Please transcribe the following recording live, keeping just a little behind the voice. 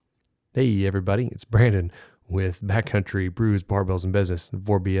Hey, everybody, it's Brandon with Backcountry Brews, Barbells, and Business, the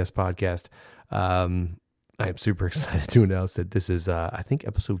 4BS podcast. I am super excited to announce that this is, I think,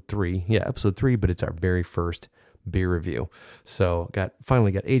 episode 3. Yeah, episode 3, but it's our very first beer review. So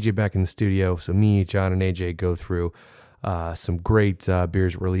finally got AJ back in the studio. So me, John, and AJ go through some great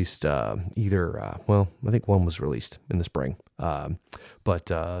beers released I think one was released in the spring, but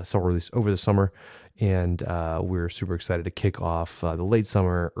some released over the summer. And we're super excited to kick off the late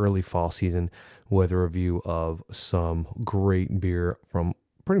summer, early fall season with a review of some great beer from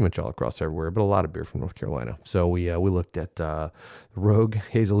pretty much all across everywhere, but a lot of beer from North Carolina. So we looked at Rogue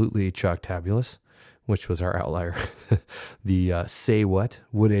Hazolutely Choctabulous, which was our outlier. The Say What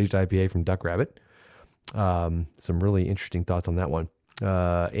Wood-Aged IPA from Duck Rabbit. Some really interesting thoughts on that one.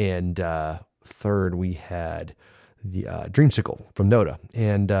 And third, we had the Dreamsicle from NODA.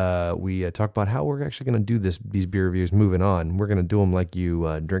 And we talked about how we're actually going to do these beer reviews moving on. We're going to do them like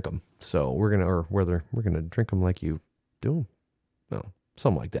you drink them. So we're going to drink them like you do them. No,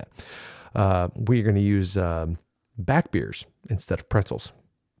 something like that. We're going to use back beers instead of pretzels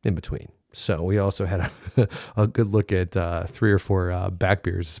in between. So we also had a good look at 3 or 4 back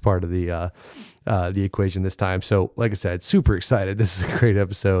beers as part of the equation this time. So like I said, super excited. This is a great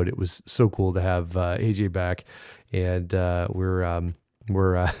episode. It was so cool to have AJ back, and we're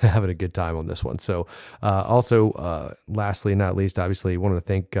having a good time on this one. So lastly, not least, obviously, want to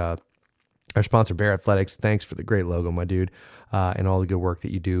thank our sponsor, Bear Athletics. Thanks for the great logo, my dude, and all the good work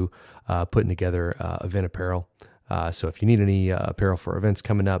that you do putting together event apparel. So if you need any apparel for events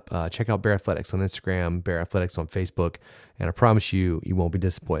coming up, check out Bear Athletics on Instagram, Bear Athletics on Facebook, and I promise you won't be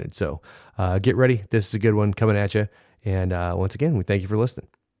disappointed. So get ready. This is a good one coming at you. And once again, we thank you for listening.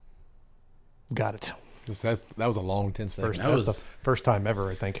 Got it. That was a long 10 seconds. That was the first time ever,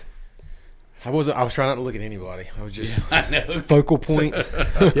 I think. I was trying not to look at anybody. I was just I know. focal point.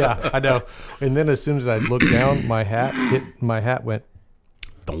 Yeah, I know. And then as soon as I looked down, my hat went.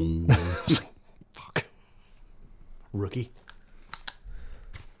 Fuck. Rookie.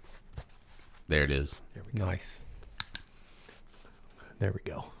 There it is. There we go. Nice. There we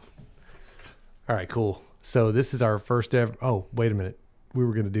go. All right, cool. So this is our first ever. Oh, wait a minute. We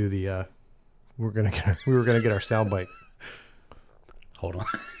were going to do the. We were going to get our soundbite. Hold on.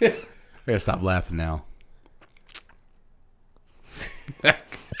 I gotta stop laughing now.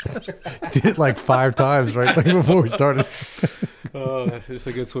 Did it like 5 times right before we started. Oh, that's just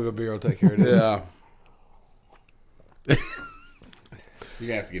a good swig of beer. I'll take care of it. Yeah. You're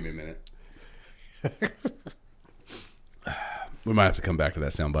gonna have to give me a minute. We might have to come back to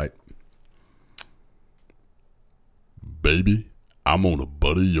that soundbite. Baby, I'm gonna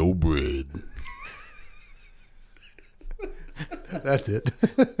butter your bread. That's it.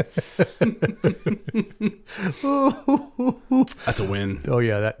 That's a win. Oh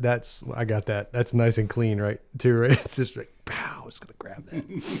yeah, that's I got that. That's nice and clean, right? Too right. It's just like, pow. I was gonna grab that.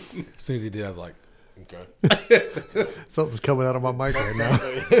 As soon as he did, I was like, okay. Something's coming out of my mic right now.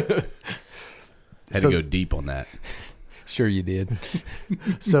 Had to go deep on that. Sure you did.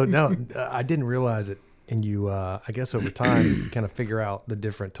 So no, I didn't realize it. And you, I guess over time, you kind of figure out the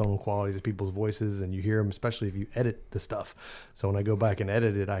different tonal qualities of people's voices, and you hear them, especially if you edit the stuff. So when I go back and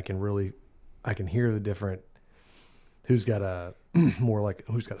edit it, I can hear the different, who's got a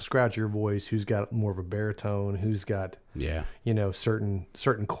scratchier voice, who's got more of a baritone, who's got,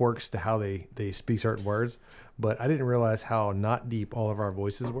 certain quirks to how they speak certain words. But I didn't realize how not deep all of our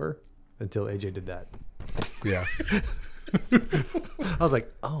voices were until AJ did that. Yeah. I was like,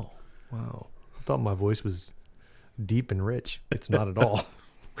 oh, wow. I thought my voice was deep and rich. It's not at all.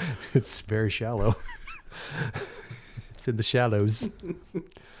 It's very shallow. It's in the shallows.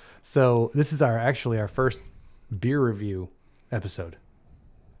 So this is our first beer review episode.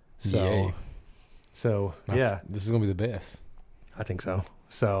 So yeah, This is going to be the best. I think so.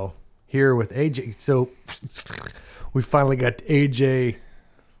 So here with AJ. So we finally got AJ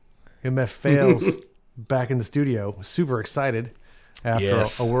MF Fails back in the studio. Super excited. After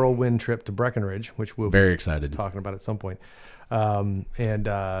a whirlwind trip to Breckenridge, which we'll very be excited talking about at some point. And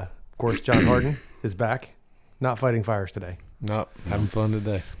of course, John Harden is back, not fighting fires today. Nope, having fun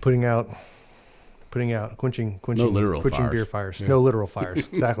today. Quenching beer fires. Yeah. No literal fires,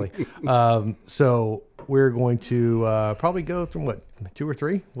 exactly. So we're going to probably go through 2 or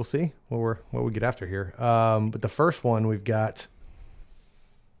 3. We'll see what we get after here. But the first one we've got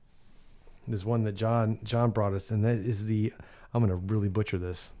is one that John brought us, and that is I'm going to really butcher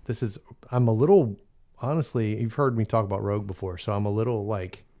this. I'm a little, honestly, you've heard me talk about Rogue before, so I'm a little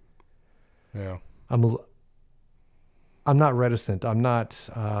like, yeah, I'm not reticent. I'm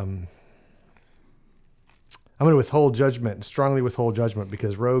I'm going to withhold judgment, strongly withhold judgment,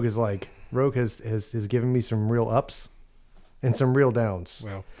 because Rogue has given me some real ups and some real downs.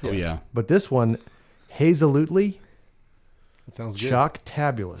 Well, Oh, yeah. But this one, Hazolutely that sounds good.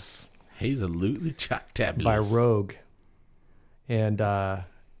 Choctabulous Hazolutely Choctabulous. by Rogue. And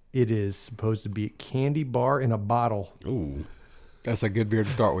it is supposed to be a candy bar in a bottle. Ooh. That's a good beer to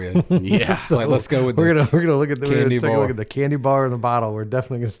start with. Yeah. It's like, let's go with We're gonna look at the candy take a bar. look at the candy bar in the bottle. We're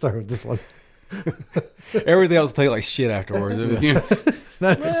definitely gonna start with this one. Everything else tastes like shit afterwards.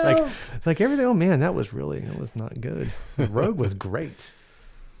 It's like everything. Oh man, that was not good. Rogue was great.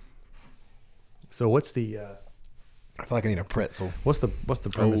 So what's the I feel like I need a pretzel. what's the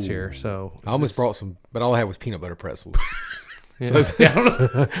premise here? So I almost brought some, but all I had was peanut butter pretzels. So,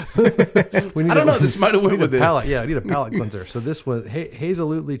 I don't know. This might have went with this. palate. Yeah, I need a palate cleanser. So this was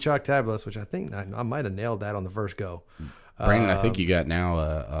Hazolutely Choctabulous, which I think I might have nailed that on the first go. Brandon, I think you got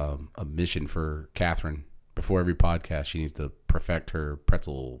now a mission for Catherine. Before every podcast, she needs to perfect her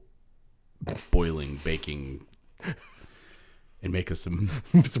pretzel boiling, baking, and make us some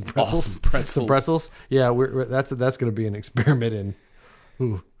Some pretzels. awesome pretzels. Some pretzels. Yeah, that's going to be an experiment in.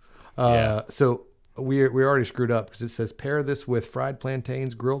 Ooh. Yeah. So we already screwed up because it says pair this with fried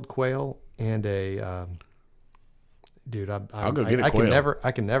plantains, grilled quail, and a. Dude, I'll go get a I quail.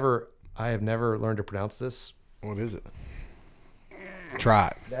 I have never learned to pronounce this. What is it? Try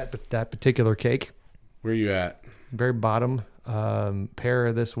it. That particular cake, Where you at? very bottom.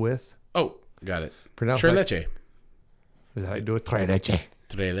 Pair this with. Oh, got it. Pronounce Tre like- leche. Is that how you do it? Tre leche.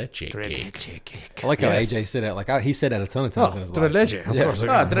 Tre leche cake. cake. I like how Yes. AJ said that. Like he said that a ton of times in his Tre life. leche. Of Yeah. course.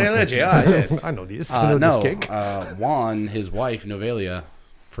 Ah, tre leche. Ah, yes. I know this. I know No, this cake. Juan, his wife, Novelia,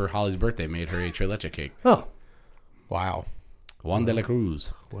 for Holly's birthday, made her a tre leche cake. Oh, Wow. Juan de la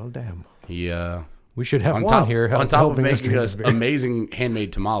Cruz. well, damn. He, We should have on one top, here. on top of helping us making drink us this beer. amazing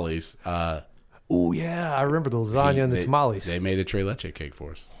handmade tamales, Oh yeah, I remember the lasagna and the they- tamales. They made a tre leche cake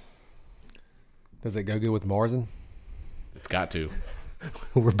for us. Does it go good with Marzen? It's got to.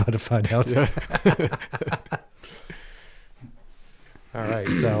 We're about to find out. All right,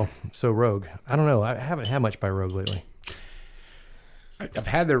 so Rogue. I don't know. I haven't had much by Rogue lately. I've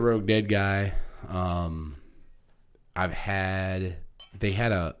had their Rogue Dead guy. They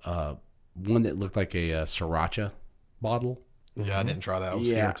had a one that looked like a sriracha bottle. Yeah, I didn't try that. I was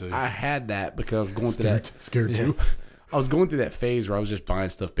Yeah, scared too. I had that because I was going through that. Scared too. I was going through that phase where I was just buying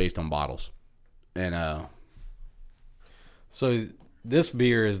stuff based on bottles, and So this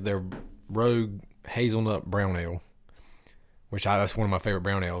beer is their Rogue Hazelnut Brown Ale, which that's one of my favorite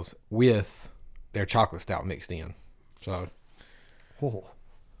brown ales, with their chocolate stout mixed in. So Oh,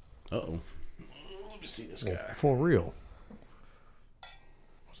 let me see this guy. for real.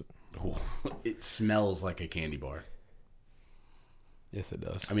 Oh, it smells like a candy bar. yes, it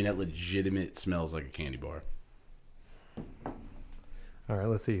does. I mean, that legitimate smells like a candy bar. All right,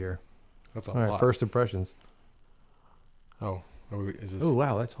 let's see here. That's a All right, lot. first impressions. Is this? Oh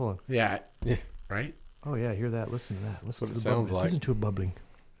wow, that's hold on. Yeah, Yeah. right. Oh yeah, hear that? Listen to that. Listen what to it the sounds bubbling. like. Listen to it bubbling.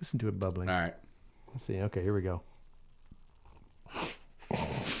 Listen to it bubbling. All right. Let's see. Okay, here we go.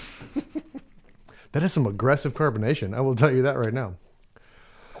 That is some aggressive carbonation. I will tell you that right now.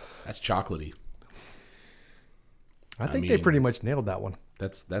 That's chocolatey. I think they mean- pretty much nailed that one.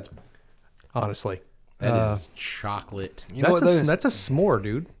 That's Honestly, that is chocolate. You know what? though? that's a s'more,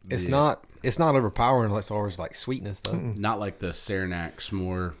 dude. It's Yeah. not. It's not overpowering as far as like sweetness though. Not like the Saranac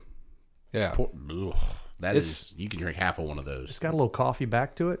s'more. Yeah. Ugh, that is, you can drink half of one of those. It's got a little coffee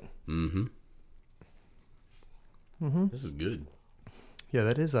back to it. Mm-hmm. This is good. Yeah,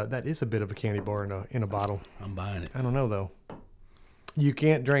 that is a bit of a candy bar in a bottle. I'm buying it. I don't know though. You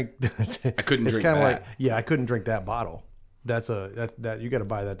can't drink. I couldn't drink kinda that. I couldn't drink that bottle. That's that you got to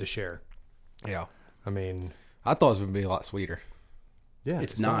buy that to share. Yeah. I mean, I thought it was going to be a lot sweeter. yeah,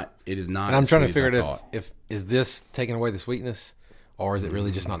 It's not. It is not. And I'm as trying to sweet as figure I out thought. if is this taking away the sweetness, or is it really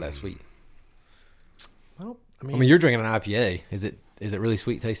just not that sweet? Well, I mean, you're drinking an IPA. Is it really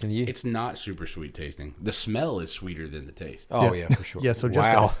sweet tasting to you? It's not super sweet tasting. The smell is sweeter than the taste. Oh yeah, for sure. Yeah, so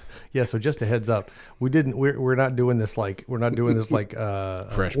just a heads up. We're not doing this like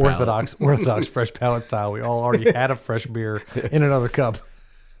Fresh orthodox fresh palate style. We all already had a fresh beer in another cup.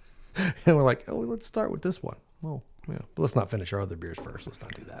 And we're like, "Oh, let's start with this one." Well, yeah, but let's not finish our other beers first. Let's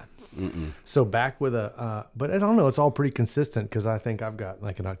not do that. So back with but I don't know, it's all pretty consistent cuz I think I've got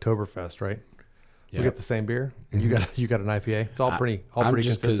like an Oktoberfest, right? Yeah. We got the same beer. And you got an IPA. It's all pretty I'm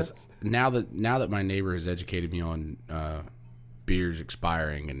just consistent. now that my neighbor has educated me on beers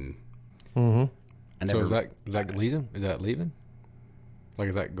expiring and I So never, is that leaving? Is that leaving? Like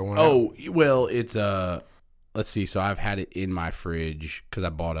is that going out? Oh well, it's let's see. So I've had it in my fridge because I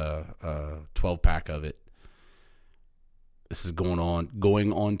bought a 12-pack of it, This is going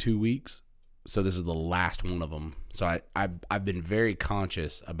on 2 weeks. So this is the last one of them. So I've been very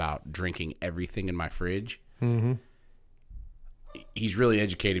conscious about drinking everything in my fridge. Mm-hmm. He's really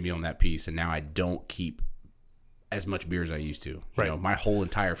educated me on that piece, and now I don't keep as much beer as I used to. You know, my whole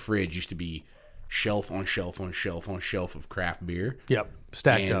entire fridge used to be shelf on shelf on shelf on shelf of craft beer. Yep,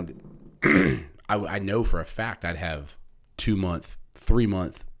 stacked up. I know for a fact I'd have 2 month, 3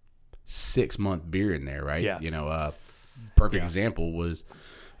 month, 6 month beer in there, right? Yeah. You know, perfect example was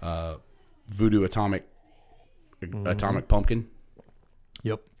Voodoo Atomic Pumpkin.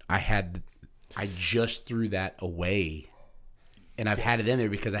 Yep. I just threw that away, and I've had it in there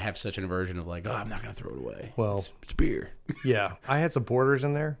because I have such an aversion of like, oh, I'm not going to throw it away. Well, it's beer. Yeah, I had some porters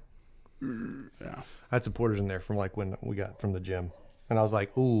in there. Yeah, I had some porters in there from like when we got from the gym, and I was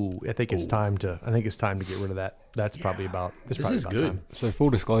like, "Ooh, I think it's time to get rid of that." That's probably about. This is good. Time. So full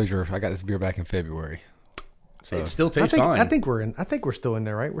disclosure, I got this beer back in February. So it still tastes fine. I think we're still in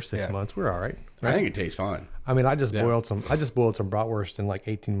there, right? We're 6 months. We're all right. I think it tastes fine. I mean, I just boiled some bratwurst in like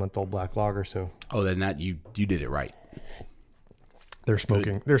 18-month-old black lager. So then that you did it right. They're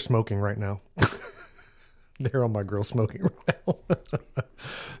smoking. Good. They're smoking right now. They're on my grill smoking right now.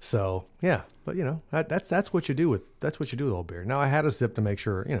 So yeah, but you know that's what you do with old beer. Now I had a sip to make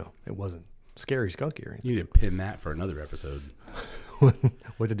sure it wasn't scary skunky or anything. You need to pin that for another episode.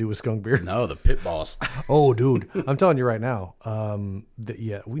 What to do with skunk beer? No, the pit boss. Oh, dude, I'm telling you right now.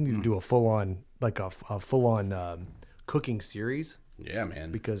 We need to do a full on cooking series. Yeah,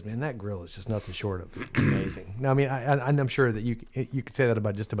 man. Because man, that grill is just nothing short of amazing. Now, I mean, I'm sure that you could say that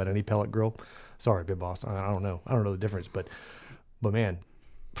about just about any pellet grill. Sorry, Big Boss. I don't know the difference, but man.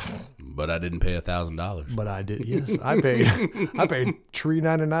 But I didn't pay $1,000. But I did. Yes, I paid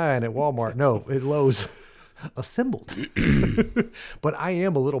 $3.99 at Walmart. No, at Lowe's. Assembled. But I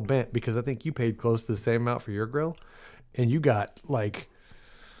am a little bent because I think you paid close to the same amount for your grill, and you got like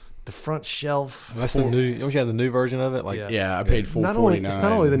the front shelf. That's the new. Don't you have the new version of it? Like yeah, I paid $4.49. It's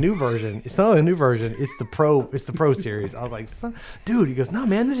not only the new version. It's the pro. It's the pro series. I was like, dude. He goes, no,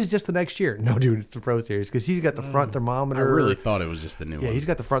 man, this is just the next year. No, dude, it's the pro series because he's got the front thermometer. I really thought it was just the new one. Yeah, he's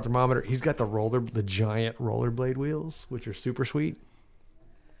got the front thermometer. He's got the giant rollerblade wheels, which are super sweet.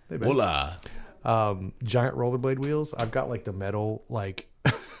 Voila. Giant rollerblade wheels. I've got like the metal,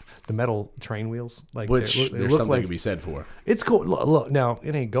 the metal train wheels. Like which they there's look something like, to be said for. It's cool. Look, now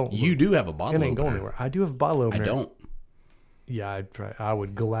it ain't going. You do have a bottle opener. It ain't going anywhere. I do have a bottle opener. I don't. Yeah, I'd try. I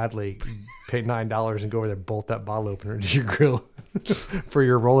would gladly pay $9 and go over there and bolt that bottle opener into your grill for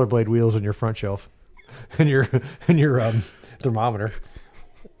your rollerblade wheels on your front shelf and your thermometer.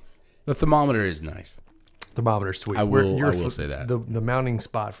 The thermometer is nice. Thermometer's sweet. I will say that. The mounting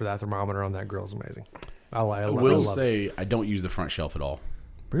spot for that thermometer on that grill is amazing. I will say I don't use the front shelf at all.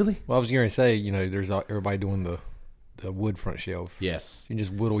 Really? Well, I was going to say, there's everybody doing the wood front shelf. Yes. You can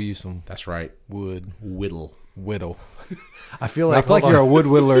just whittle you some. That's right. Wood. Whittle. I feel like you're a wood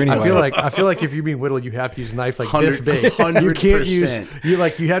whittler anyway. I feel like if you mean whittle, you have to use a knife like this big. 100%. You can't use you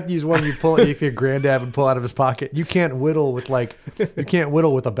have to use one you pull your granddad would pull out of his pocket. You can't whittle with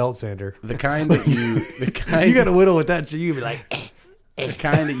a belt sander. The kind that you you got to whittle with that. So you be like the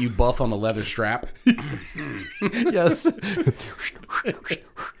kind that you buff on a leather strap. Yes.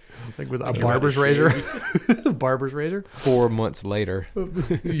 Like with a barber's razor. Barber's razor. 4 months later,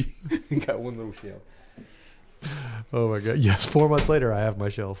 you got one little shelf. Oh my god! Yes, 4 months later, I have my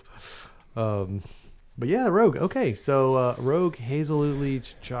shelf. But yeah, Rogue. Okay, so Rogue Hazolutely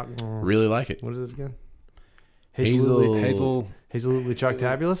Really like it. What is it again? Hazolutely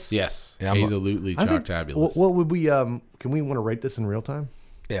Choctabulous. Yes, yeah, Hazolutely Choctabulous. What would we? Can we want to rate this in real time?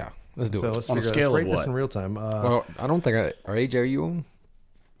 Yeah, let's do So it. let's On a figure- scale let's of rate this what? in real time. Well, I don't think our age are you on?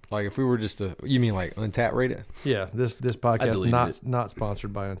 Like if we were just you mean like Untapped rate it? Yeah, this podcast deleted not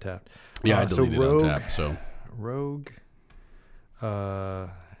sponsored by Untapped. Yeah, I deleted Rogue, Untapped. So, Rogue. but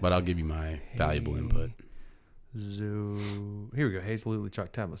I'll give you my valuable input. Here we go. Hazolutely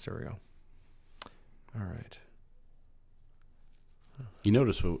Choctabulous. There we go. All right. You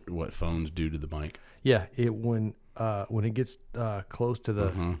notice what phones do to the mic? Yeah, when it gets close to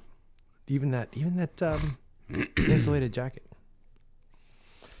the even that insulated jacket.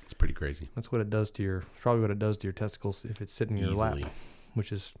 It's pretty crazy. That's what it does to probably what it does to your testicles if it's sitting in your lap,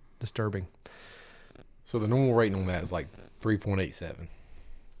 which is disturbing. So the normal rating on that is like 3.87.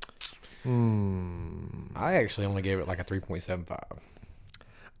 I actually only gave it like a 3.75.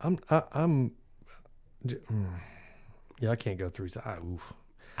 I can't go through. Oof.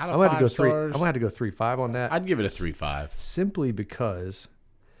 Out I'm of gonna have to go 5 stars, I'm gonna have to go 3.5 on that. I'd give it a 3.5.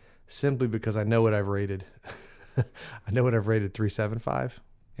 Simply because I know what I've rated. I know what I've rated 3.75,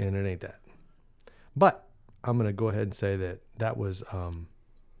 and it ain't that. But I'm going to go ahead and say that was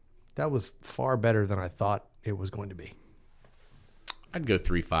far better than I thought it was going to be. I'd go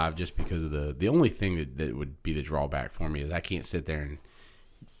 3.5 just because of the only thing that would be the drawback for me is I can't sit there and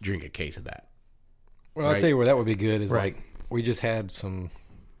drink a case of that. Well, Right. I'll tell you where that would be good is Right. like we just had something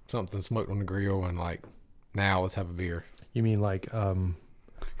smoked on the grill and like now let's have a beer. You mean like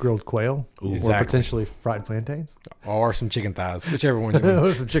grilled quail or Exactly. potentially fried plantains? Or some chicken thighs, whichever one you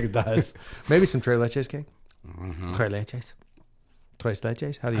want. Some chicken thighs. Maybe some tres leches cake. Mm-hmm. Tres leches. Tres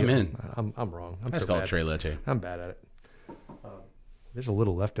leches. How do you? I'm in. I'm wrong. I'm That's so called bad. Tre Leche. I'm bad at it. There's a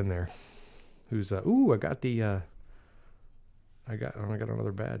little left in there. Who's ooh, I got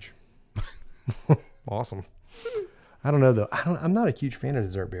another badge. Awesome. I don't know though. I'm not a huge fan of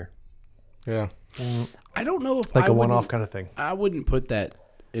dessert beer. Yeah. I don't know if Like I a one-off wouldn't- kind of thing. I wouldn't put that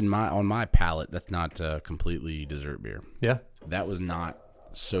on my palate. That's not completely dessert beer. Yeah. That was not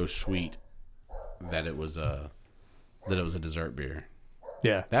so sweet that it was a dessert beer.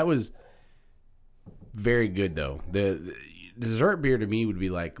 Yeah. That was very good though. The dessert beer to me would be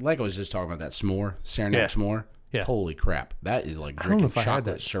like I was just talking about that s'more, Saranac Yeah. s'more. Yeah. Holy crap. That is like I don't know drinking if I had chocolate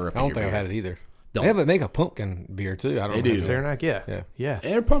that. syrup. I don't in think your I've beer. had it either. Don't. They make a pumpkin beer too. I don't They know. do. Saranac, yeah. Yeah. Yeah.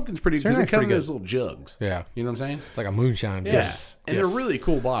 And their pumpkin's pretty because they Saranac's come in pretty those little jugs. Yeah. You know what I'm saying? It's like a moonshine beer. Yes. And Yes. they're really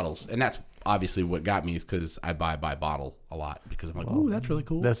cool bottles. And that's obviously what got me is because I buy by bottle a lot because I'm like, ooh, that's really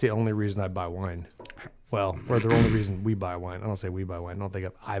cool. That's the only reason I buy wine. Well, or the only reason we buy wine. I don't say we buy wine. I don't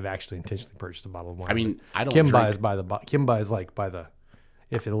think I've actually intentionally purchased a bottle of wine. I mean, I don't Kim drink. buys by the Kim buys like by the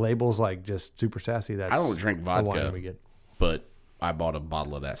if the label's like just super sassy. That's I don't drink the wine vodka, we get. but I bought a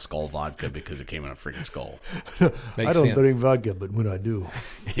bottle of that Skull vodka because it came in a freaking skull. Makes I don't sense. drink vodka, but when I do,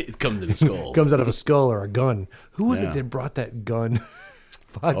 It comes in a skull. it comes out of a skull or a gun. Who was Yeah. it that brought that gun?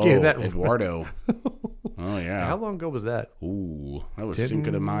 Vodka in that Eduardo. Oh, yeah. How long ago was that? Ooh, that was 10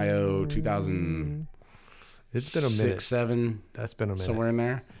 Cinco de Mayo, 2006, It's been a minute. 7, That's been a minute. somewhere in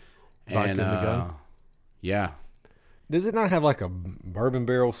there. Vodka in the gun? Yeah. Does it not have like a bourbon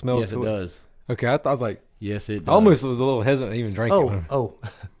barrel smell Yes, to it it? does. Okay, I was like, Yes, it does. I almost was a little hesitant to even drink it. Oh,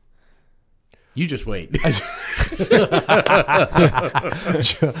 You just wait.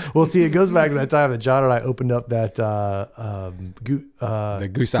 well, see, it goes back to that time that John and I opened up that The Goose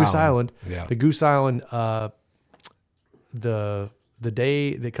Goose Island. Island. Yeah. The Goose Island. The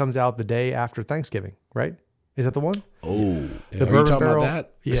day that comes out the day after Thanksgiving, right? Is that the one? Oh, are you bourbon talking barrel? about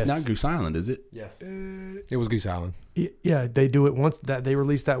that? Yes. It's not Goose Island, is it? Yes. It was Goose Island. Yeah, they do it once. That they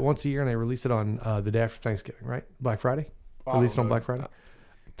release that once a year, and they release it on the day after Thanksgiving, right? Black Friday. Release it on Black Friday.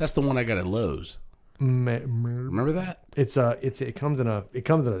 That's the one I got at Lowe's. Remember that? It comes in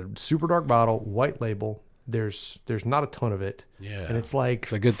a super dark bottle, white label. There's not a ton of it. Yeah. And it's like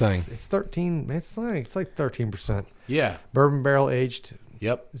It's a good thing. It's 13. It's like 13%. Yeah. Bourbon barrel aged.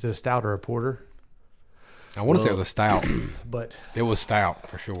 Yep. Is it a stout or a porter? I want to say it was a stout. But It was stout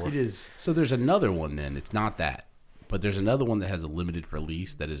for sure. it is. So there's another one then. It's not that. But there's another one that has a limited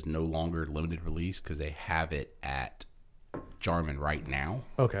release that is no longer limited release because they have it at Jarman right now.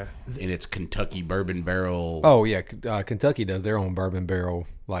 Okay. And it's Kentucky Bourbon Barrel. Oh yeah, Kentucky does their own bourbon barrel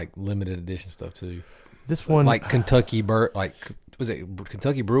like limited edition stuff too. This one, Like Kentucky was it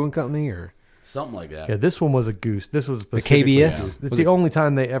Kentucky Brewing Company or Something like that. yeah, this one was a goose. This was the specifically a KBS? goose. It's Was the it- only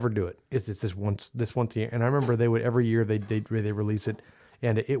time they ever do it. It's this once a year. And I remember they would every year they release it,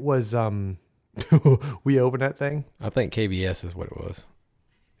 and it was we opened that thing. I think KBS is what it was.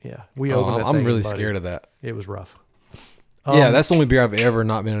 Yeah, we opened. that I'm thing, really buddy. scared of that. It was rough. Yeah, that's the only beer I've ever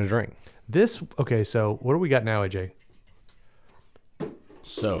not been able to drink. This. Okay, so what do we got now, AJ?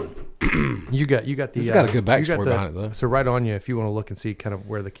 So You got the. It's got a good you got backstory behind it, though. So right on you, if you want to look and see kind of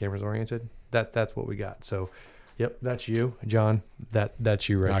where the camera's oriented, that's what we got. So, yep, that's you, John. That's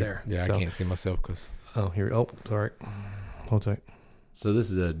you right there. Yeah, So- I can't see myself because Oh, here. Oh, sorry. Hold tight. So this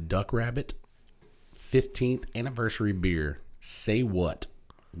is a Duck Rabbit 15th anniversary beer. Say What?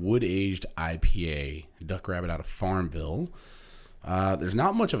 Wood Aged IPA. Duck Rabbit out of Farmville. There's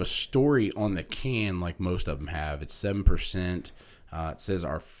not much of a story on the can like most of them have. It's 7%. It says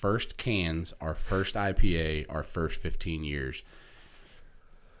our first cans, our first IPA, our first 15 years.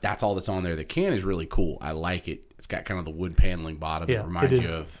 That's all that's on there. The can is really cool. I like it. It's got kind of the wood paneling bottom. Yeah, it reminds it you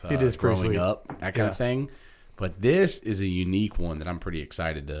is- of it is pretty growing sweet. up, that kind of thing. But this is a unique one that I'm pretty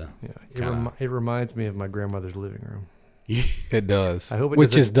excited to. Yeah, it reminds me of my grandmother's living room. it does. I hope it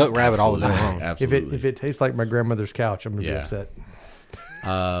which doesn't- is Duck Rabbit all the day long. Absolutely. If it tastes like my grandmother's couch, I'm gonna be Yeah. upset.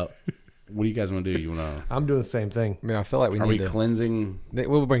 What do you guys want to do? You want to? I'm doing the same thing. I mean, I feel like we Are need we to. cleansing?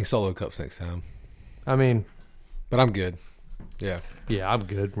 We'll bring solo cups next time, I mean, but I'm good. Yeah, yeah, I'm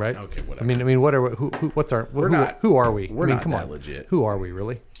good, right? Okay, whatever. I mean, what are we, what's our? We're not- Who are we? we're I mean, not come that on. legit. Who are we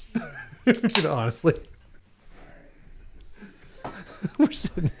really? Honestly, We're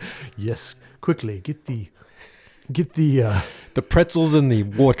sitting, yes, quickly get the pretzels in the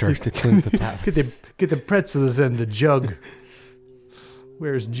water to cleanse the palate. get the pretzels and the jug.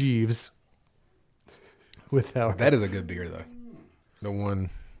 Where's Jeeves? With our That is a good beer though. The one.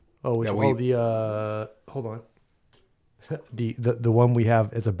 oh, which that one? The hold on. The one we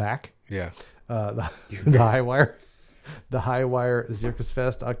have as a back. Yeah. The HiWire. The HiWire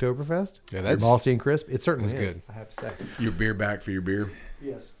Zirktoberfest Oktoberfest. Yeah, that's malty and crisp. It certainly that's is. good. I have to say. Your beer back for your beer.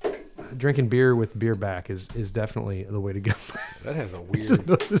 Yes. Drinking beer with beer back is definitely the way to go. That has a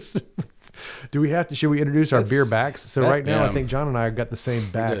weird. Do we have to? Should we introduce our beer backs? So right now, yeah. I think John and I have got the same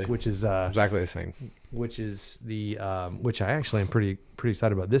back, do. which is exactly the same. which is the which I actually am pretty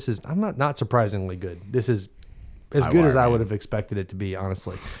excited about. This is not surprisingly good. This is as good as I would have expected it to be,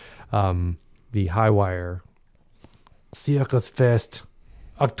 honestly. The HiWire Zirktoberfest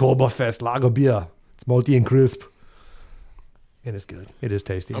Oktoberfest Lager beer. It's malty and crisp, and it's good. It is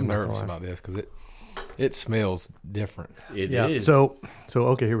tasty. I'm not gonna nervous lie. about this because it smells different. It is. So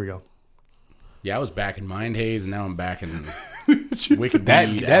okay, here we go. Yeah, I was back in Mind Haze, and now I'm back in Wicked That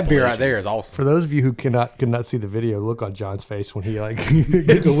Weed, beer right Appalachia. there is awesome. For those of you who could not see the video, look on John's face when he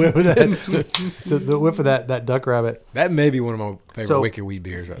gets a whiff of that, the whiff of that duck rabbit. That may be one of my favorite So, Wicked Weed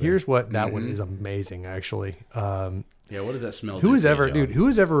beers right there. Here's what that one is amazing, actually. Yeah, what does that smell? Who has do, ever, John? dude? Who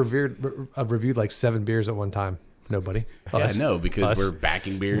has ever reviewed like 7 beers at one time? Nobody. Yeah, Us. no, because Us. we're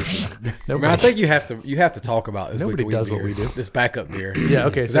backing beers. I Nobody. mean, I think you have to talk about this. Nobody Wicked does Weed what we beer. do. This backup beer. Yeah.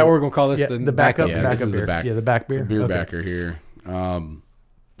 Okay. Is that what we're gonna call this? Yeah, the backup. Yeah, this backup is the beer. back- Yeah, the back beer. beer Okay. backer here.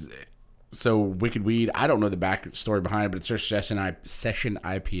 So Wicked Weed, I don't know the back story behind it, but it's their session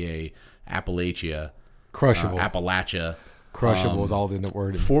IPA, Appalachia, Crushable. Appalachia, Crushable is all the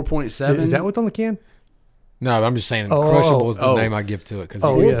word. 4.7. Is that what's on the can? No, I'm just saying Oh, Crushable is the oh. name I give to it because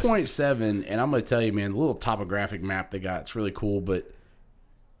Oh, yes. 4.7, and I'm going to tell you, man, the little topographic map they got, it's really cool, but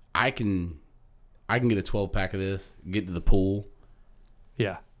I can get a 12-pack of this, get to the pool,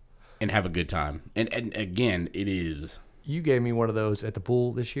 Yeah. and have a good time. And again, it is You gave me one of those at the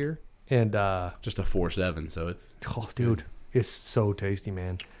pool this year, and just a 4.7, so it's oh, dude, it's so tasty,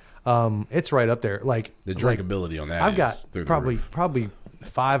 man. It's right up there. Like the drinkability on that. I've is got through the probably roof.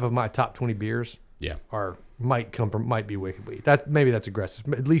 5 of my top 20 beers Yeah. might be Wicked Weed. That's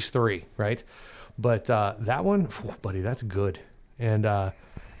aggressive. At least 3, right? But that one, buddy, that's good. And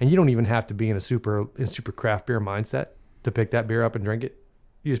you don't even have to be in a super craft beer mindset to pick that beer up and drink it.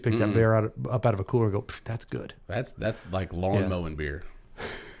 You just pick that beer up out of a cooler and go, that's good. That's like lawn Yeah. mowing beer.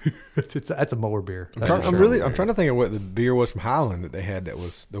 That's a mower beer. I'm trying to think of what the beer was from Highland that they had that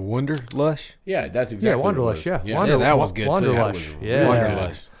was the Wonder Lush. Yeah, that's exactly Yeah, what it Wanderlush. was. Yeah, Yeah, that was good, too. Wanderlush. That was Yeah,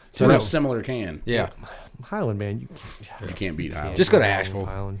 Wanderlush. So a similar can. Yeah. Highland, man. You can't beat Highland. Just go to Highland. Asheville.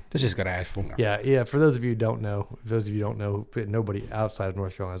 Highland. Let's just go to Asheville. Yeah. For those of you who don't know, nobody outside of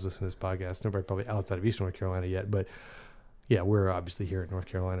North Carolina is listening to this podcast. Nobody probably outside of Eastern North Carolina yet, but yeah, we're obviously here in North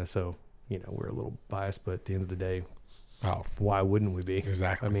Carolina, so we're a little biased. But at the end of the day, Oh, why wouldn't we be?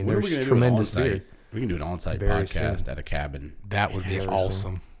 exactly. I mean, When are we there's gonna do an tremendous beer. on-site? We can do an on-site Very podcast soon. at a cabin. That would be Very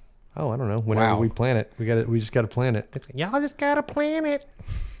awesome. Oh, I don't know. Whenever Wow. we plan it, we just got to plan it. Y'all just got to plan it.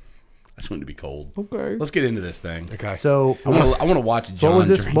 I just want it to be cold. Okay. Let's get into this thing. Okay. So I want to watch John. what was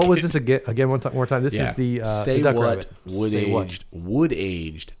this? drink What was it. this again? One more time. This Yeah. is the Say the Duck what Rabbit. Say what? wood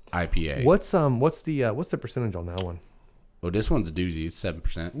aged IPA. What's the percentage on that one? Oh, this one's a doozy. It's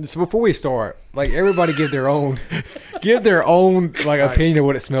 7%. So before we start, like everybody give their own like opinion of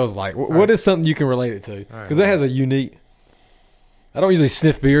what it smells like. What is something you can relate it to? Because that has a unique. I don't usually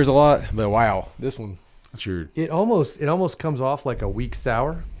sniff beers a lot, but wow, this one. What's your? It almost comes off like a weak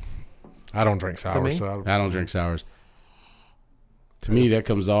sour. I don't drink sour, me? so I don't drink sours. To me, that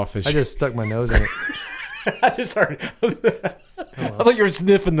comes off as. I just stuck my nose in it. I just heard. I thought you were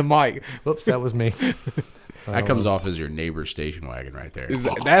sniffing the mic. Whoops, that was me. that comes off as your neighbor's station wagon right there.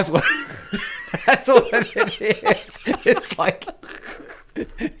 That's what. That's what it is. It's like.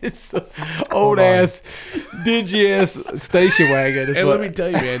 It's old ass, dingy ass station wagon. It's And what- let me tell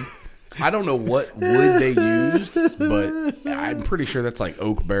you, man, I don't know what wood they used, but I'm pretty sure that's like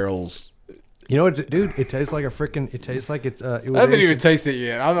oak barrels. You know what, dude? It tastes like a freaking. It tastes like it's. It was. I haven't aged even in- tasted it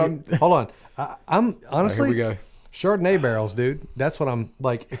yet. I'm Hold on. I'm honestly. here we go. Chardonnay barrels, dude. That's what I'm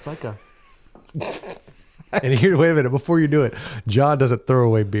like. It's like a. And here, wait a minute. Before you do it, John doesn't throw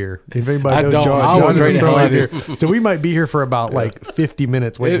away beer. If anybody I knows don't. I John would drink doesn't throw the away hell beer. out of So we might be here for about like 50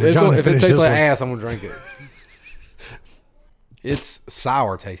 minutes waiting for If, John to if it finish tastes this like one. ass, I'm gonna drink it. It's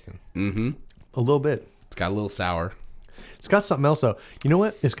sour tasting. Mm-hmm. A little bit. It's got a little sour. It's got something else though. You know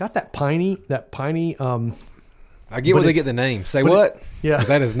what? It's got that piney. I get where they get the name. Say what? Yeah. 'Cause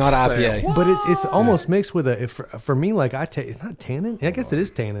that is not IPA. But it's almost mixed with for me, like I taste, it's not tannin. I guess it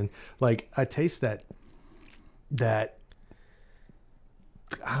is tannin. Like I taste that,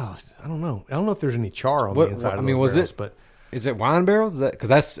 I don't know. I don't know if there's any char on the inside of those barrels, but is it wine barrels? Because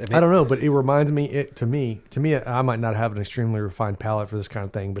that's, I don't know, but it reminds me, to me, I might not have an extremely refined palate for this kind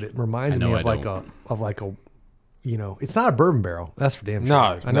of thing, but it reminds me of like a, you know, it's not a bourbon barrel. That's for damn sure.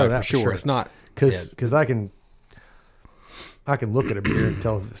 No, I know that for sure. It's not. Because I can look at a beer and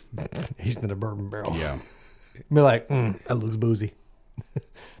tell if he's in a bourbon barrel. Yeah. Be like, that looks boozy.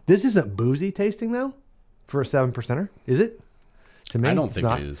 This isn't boozy tasting though for a 7%er, is it? To me, I don't think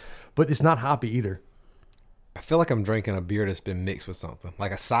not, it is. But it's not hoppy either. I feel like I'm drinking a beer that's been mixed with something,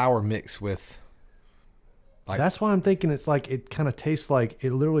 like a sour mix with. Like, that's why I'm thinking it's like it kind of tastes like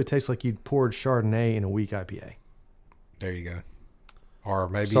it literally tastes like you'd poured Chardonnay in a weak IPA. There you go. Or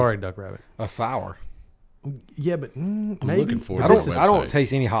maybe sorry, Duck Rabbit. A sour. Yeah, but I'm maybe. looking for I don't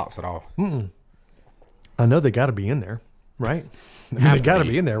taste any hops at all. I know they got to be in there, right? I mean, they got to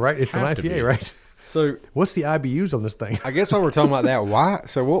be in there, right? It's an IPA, right? So what's the IBUs on this thing? I guess while we're talking about that, why?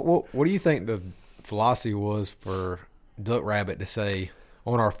 So what do you think the philosophy was for Duck Rabbit to say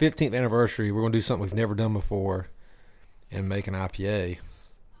on our 15th anniversary we're going to do something we've never done before and make an IPA?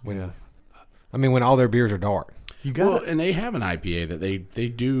 When all their beers are dark. And they have an IPA that they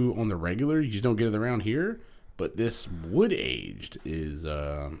do on the regular. You just don't get it around here. But this wood aged is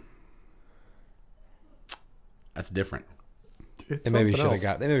that's different. They maybe should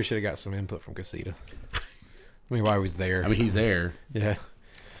have got some input from Casita. I mean, while he was there. I mean, he's there. Yeah.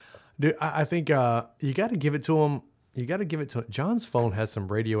 Dude, I think you got to give it to him. You got to give it to John's phone has some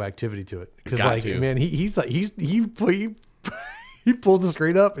radioactivity to it because, like, man, he pulls the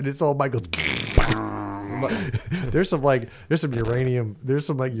screen up and it's all Michael's. There's some uranium. There's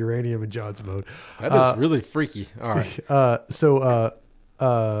some like uranium in John's phone. That is really freaky. All right. I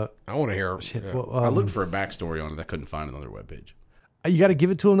want to hear. Shit, Yeah. well, I looked for a backstory on it. I couldn't find another webpage. You got to give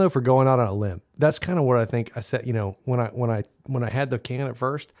it to him though for going out on a limb. That's kind of what I think. I said, you know, when I had the can at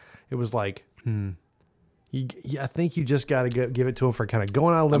first, it was like, I think you just got to give it to him for kind of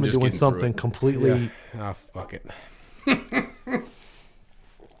going out on a limb and doing something completely. Yeah. Oh, fuck it.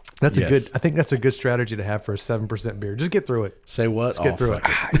 That's a good. I think that's a good strategy to have for a 7% beer. Just get through it. Say what? Just get through it.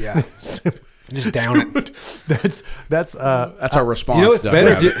 Yeah. Just down it. That's our response. You know what's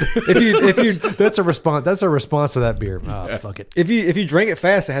better if you that's a response. That's a response to that beer. Oh, fuck it. If you drink it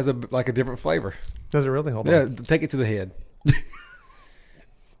fast, it has a different flavor. Does it really? Hold Yeah, on. take it to the head.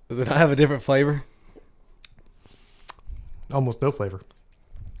 Does it not have a different flavor? Almost no flavor.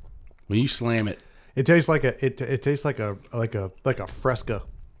 When you slam it, It tastes like it tastes like a Fresca.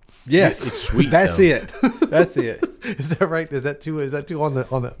 Yes, it's sweet. That's though. it. That's it. Is that right? Is that too on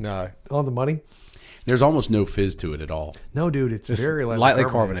the No, on the money? There's almost no fizz to it at all. No, dude, it's very lightly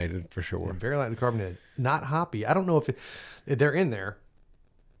carbonated for sure. Yeah, very lightly carbonated, not hoppy. I don't know if they're in there.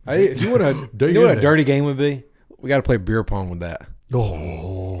 Hey, if you want to, you know what a dirty game would be? We got to play beer pong with that.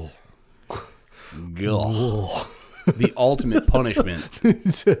 Oh, The ultimate punishment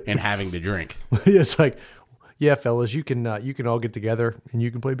in having to drink. It's like, yeah, fellas, you can all get together and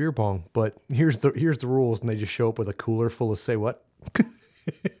you can play beer pong, but here's the rules, and they just show up with a cooler full of say what.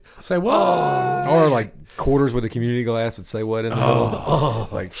 Say what? Or like quarters with a community glass would say what in the middle.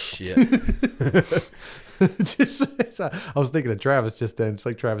 Like shit. I was thinking of Travis just then. It's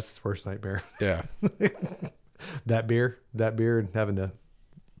like Travis's worst nightmare. Yeah. that beer, and having to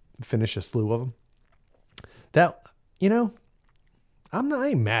finish a slew of them. That, you know, I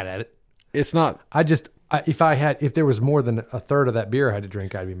ain't mad at it. It's not. If there was more than a third of that beer I had to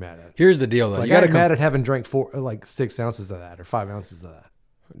drink, I'd be mad at it. Here's the deal, though. Like, I'd be mad at having drank 6 ounces of that or 5 ounces of that.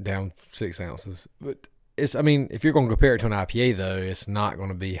 Down 6 ounces. But if you're going to compare it to an IPA, though, it's not going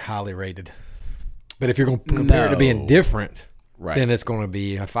to be highly rated. But if you're going to compare it to being different, then it's going to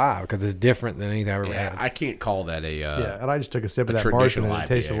be a 5 because it's different than anything I've ever had. I can't call that a. And I just took a sip of that Martian and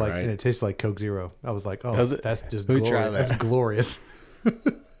it tasted like Coke Zero. I was like, oh, that's just glorious. That's glorious.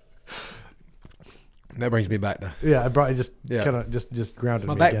 That brings me back to I brought just kind of just grounded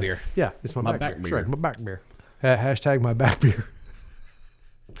my me back again. beer. Yeah, it's my back beer. beer. Right, my back beer. Hashtag my back beer.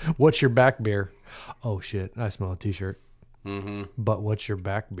 What's your back beer? Oh shit! I smell a t-shirt. Mm-hmm. But what's your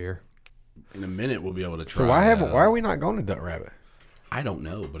back beer? In a minute, we'll be able to try. So why are we not going to Duck Rabbit? I don't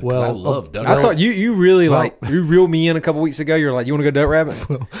know, but I love Duck I Rabbit. thought you really you reeled me in a couple weeks ago. You're like, you want to go Duck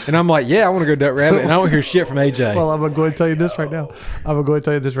Rabbit? And I'm like, yeah, I want to go Duck Rabbit. And I don't hear shit from AJ. Well, I'm going to go and tell you this right now.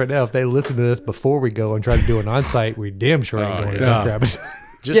 If they listen to this before we go and try to do an on-site, we damn sure ain't going to Duck Rabbit.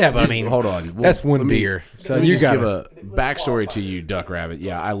 hold on. That's one beer. So let me you just got give a backstory to you, Duck Rabbit.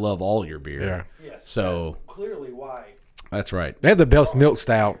 Yeah, I love all your beer. Yeah. Yes, So clearly why. that's right. They have the best milk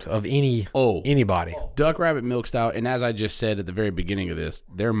stout of anybody. Duck Rabbit Milk Stout, and as I just said at the very beginning of this,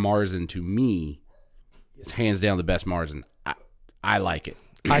 their Marzen to me is hands down the best Marzen. I like it.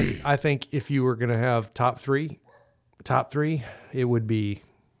 I think if you were going to have top three, it would be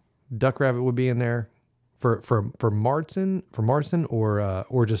Duck Rabbit would be in there for Marzen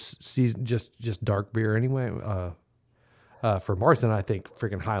or just dark beer anyway. For Marzen, I think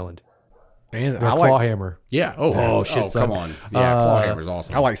freaking Highland. And Their Clawhammer. Yeah. shit, come on. Yeah, Clawhammer's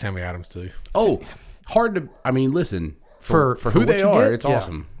awesome. I like Sammy Adams too. Hard to. I mean, listen For who what they you are. get? It's Yeah.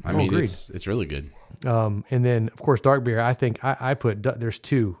 awesome. I mean, agreed. it's really good. And then of course dark beer. I think I put there's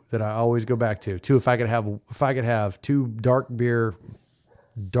two that I always go back to. Two if I could have two dark beer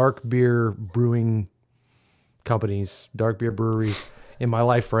brewing companies, dark beer breweries in my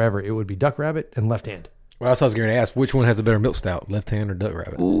life forever, it would be Duck Rabbit and Left Hand. Well, that's what I was going to ask. Which one has a better milk stout, Left Hand or Duck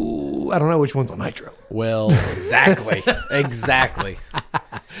Rabbit? Ooh, I don't know which one's on nitro. Well, Exactly. Exactly.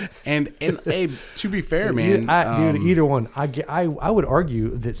 and hey, to be fair, man, Dude, either one. I would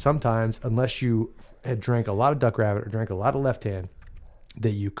argue that sometimes, unless you had drank a lot of Duck Rabbit or drank a lot of Left Hand,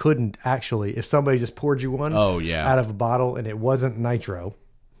 that you couldn't actually, if somebody just poured you one out of a bottle and it wasn't nitro,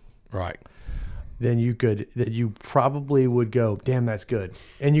 Right. then you probably would go, damn, that's good.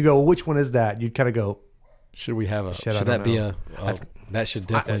 And you go, well, which one is that? You'd kind of go, Should we have a? Shit, I should don't that be know. that should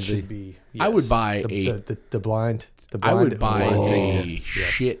definitely that should be. I would buy the blind. I would buy blind a taste.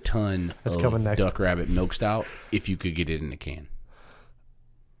 shit ton That's of coming next. Duck Rabbit Milk Stout if you could get it in a can.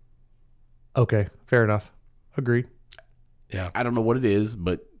 Okay, fair enough. Agreed. Yeah. I don't know what it is,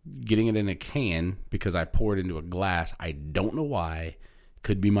 but getting it in a can because I pour it into a glass, I don't know why.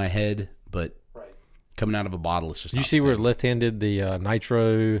 Could be my head, but coming out of a bottle, it's just. Did you not see the where same. Left Hand did the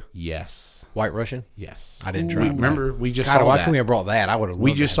Nitro Yes. White Russian? Yes. I didn't try. Remember, we just God, saw why that. couldn't we have brought that? I would have.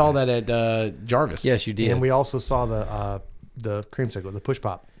 We just saw that at Jarvis. Yes, you did. And we also saw the creamsicle, the push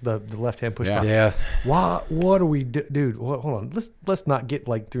pop, the left hand push pop. Yeah. What are we dude? Hold on. Let's not get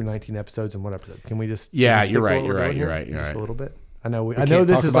like through 19 episodes in one episode. Can we just? Yeah, can we you're stick to right, what you're we're right, doing you're here? right, you're Just right. a little bit. I know. I can't know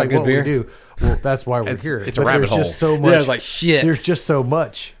this talk is about like good what beer? we do. Well, that's why we're here. It's a But rabbit there's just so Yeah, much. it's like shit. There's just so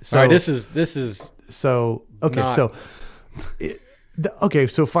much. So All right, this is so okay. not- So okay.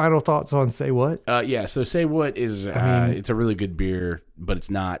 So final thoughts on say what? Yeah, so Say What is it's a really good beer, but it's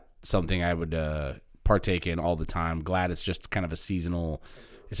not something I would partake in all the time. Glad it's just kind of a seasonal.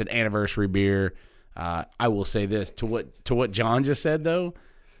 It's an anniversary beer. I will say this to what John just said though.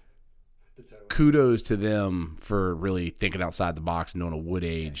 Kudos to them for really thinking outside the box and doing a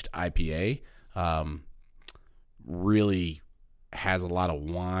wood-aged IPA. Really has a lot of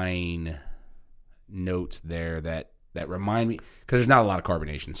wine notes there that remind me, because there's not a lot of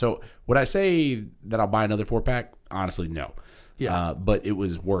carbonation. So would I say that I'll buy another 4-pack? Honestly, no. Yeah. But it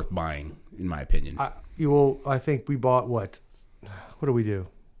was worth buying, in my opinion. I think we bought what? What do we do?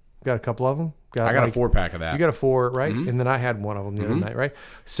 Got a couple of them. I got a 4-pack of that. You got a 4, right? Mm-hmm. And then I had one of them the other night, right?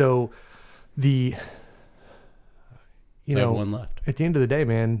 So I have one left. At the end of the day,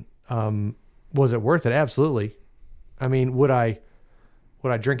 man, was it worth it? Absolutely. I mean, would I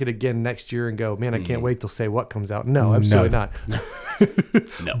drink it again next year and go, man, I can't wait till Say What comes out? No, absolutely not.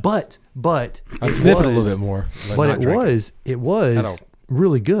 No. But I'd sniff it a little bit more. But not drink it was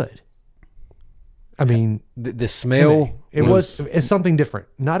really good. I mean, the smell. it's something different.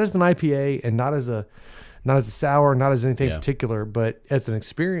 Not as an IPA and not as a sour, not as anything particular, but as an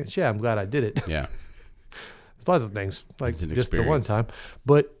experience. Yeah, I'm glad I did it. Yeah. There's lots of things like It's an just the one experience. time,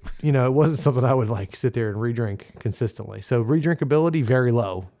 but it wasn't something I would like sit there and redrink consistently. So redrinkability very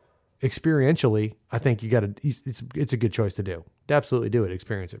low. Experientially, I think you got to. It's a good choice to do. Absolutely do it.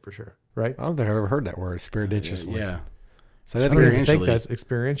 Experience it for sure. Right? I don't think I've ever heard that word. Experientially. Yeah. So that I don't even Experientially. think that's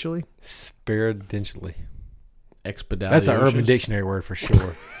experientially. Experientially. Expedalious. That's an Urban Dictionary word for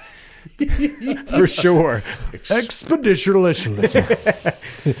sure. For sure. Expeditionally.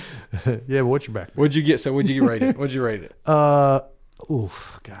 Yeah, but what's your back? What'd you get? So what'd you rate it? What'd you rate it?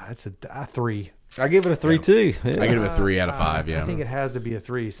 Oof, God, it's a 3. I give it a 3 too. Yeah. I give it a 3 out of 5. Yeah. I think it has to be a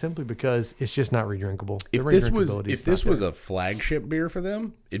 3 simply because it's just not redrinkable. If The this was redrinkability is if this not was there. a flagship beer for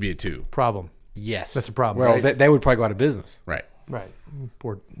them, it'd be a 2. problem, Yes. that's a problem. Well, right? they would probably go out of business. Right. Right.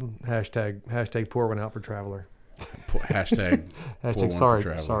 Poor hashtag pour one out for Traveler. Hashtag pour one for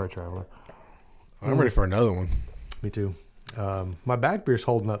Traveler. Sorry Traveler. I'm ready for another one. Me too. My back beer's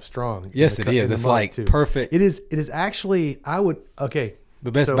holding up strong. Yes, In it the is. in the It's mug, like too. perfect. It is actually. I would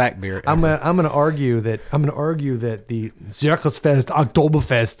The best back beer. I'm gonna argue that the Zirktoberfest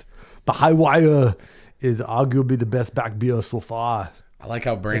Oktoberfest, the HiWire, is arguably the best back beer so far. I like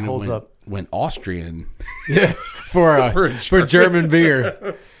how Brandon holds up. went Austrian. for German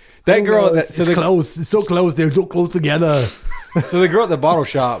beer. That girl, it's close. It's so close. They're so close together. So the girl at the bottle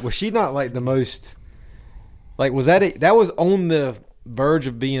shop, was she not like the most? Like, was that was on the verge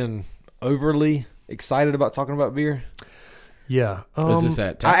of being overly excited about talking about beer? Yeah. Was this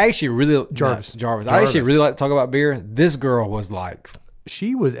at I actually really Jarvis. I actually really like to talk about beer. This girl was like,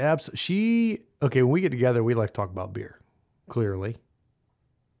 she was okay. When we get together, we like to talk about beer. Clearly.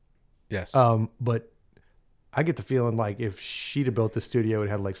 yes. But I get the feeling like if she'd have built the studio, it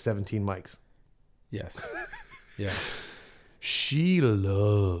had like 17 mics. Yes. Yeah. She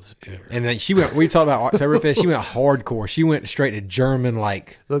loves beer. And then we talked about Oktoberfest. She went hardcore. She went straight to German,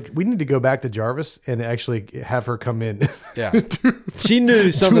 like. Look, we need to go back to Jarvis and actually have her come in. Yeah. She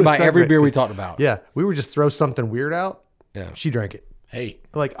knew something about every beer we talked about. Yeah. We would just throw something weird out. Yeah. She drank it. Hey.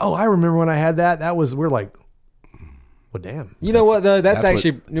 Like, oh, I remember when I had that. We're like, well, damn. You know what, though? That's that's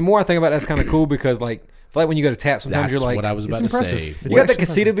actually, the more I think about it, that's kind of cool because, like, I feel like when you go to tap, sometimes That's you're like, what I was about to impressive. say. It's you got the actually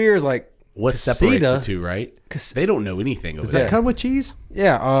casita beer is like, What separates the Casita? two, right? Because they don't know anything over Does that there. come with cheese?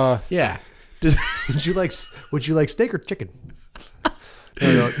 yeah, Yeah. Would you like steak or chicken?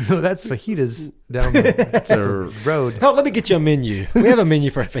 No, that's fajitas down the road. hell, let me get you a menu. We have a menu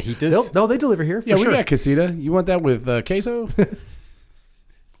for fajitas. No, they deliver here. Yeah, for we sure. got casita. You want that with queso?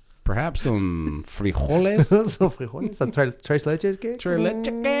 Perhaps some frijoles? Some frijoles, some tres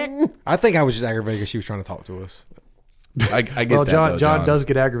leches. I think I was just aggravated because she was trying to talk to us. I get Well, that, John though, John does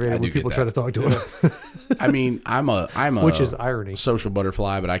get I aggravated do when get people try to that. talk to him, I mean, I'm a which is irony. social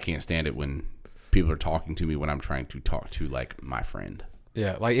butterfly, but I can't stand it when people are talking to me when I'm trying to talk to like my friend.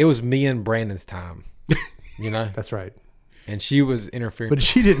 Yeah, like it was me and Brandon's time, you know, That's right. and she was interfering. But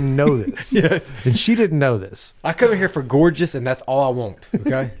she didn't know this. yes, And she didn't know this. I come in here for gorgeous, and that's all I want.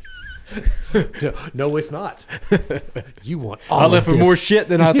 Okay, No, it's not. You want all I left of for this. more shit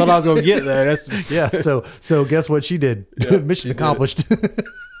than I thought I was going to get there. That's Yeah. So guess what she did? Mission accomplished.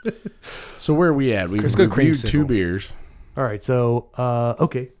 So where are we at? We've Let's go reviewed creamsicle. 2 beers. All right. So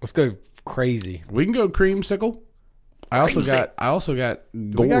okay. let's go crazy. We can go creamsicle. I also got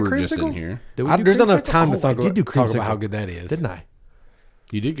we got gorgeous in creamsicle? here. Did we do There's not enough creamsicle? time to I did do talk creamsicle, about how good that is. didn't I?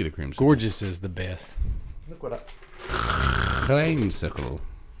 You did get a creamsicle. Gorgeous is the best. Look what Creamsicle.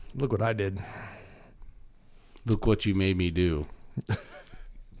 I did. Look what you made me do.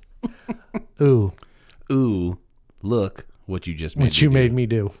 Ooh, Ooh, look what you just made what you me made do. me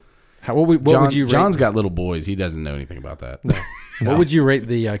do. What would you rate? John's got little boys. He doesn't know anything about that. What would you rate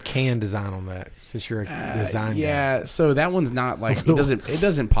the can design on that? Since you're a design guy. Yeah, so that one's not like it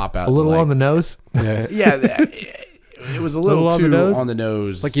doesn't pop out A little like, on the nose. Yeah. yeah. It was a little Little on too the nose? on the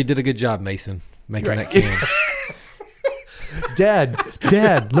nose. Like you did a good job, Mason, making that can.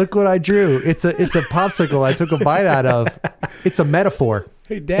 Dad, look what I drew. It's a popsicle I took a bite out of. It's a metaphor.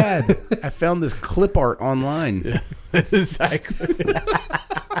 Hey, Dad, I found this clip art online. Exactly.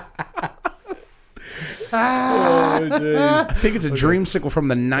 I think it's a Dreamsicle from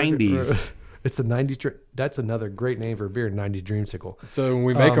the 90s. It's a 90s. That's another great name for a beer, 90s Dreamsicle. So when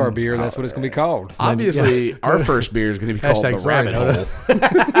we make our beer, that's what it's going to be called. Obviously, our first beer is going to be called Hashtag the sorry, Rabbit NODA.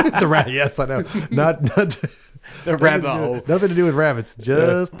 Hole. The rat. Yes, I know. Not The rabbit hole. nothing to do with rabbits.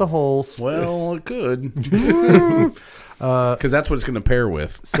 Just the holes. Well, it could. Because that's what it's going to pair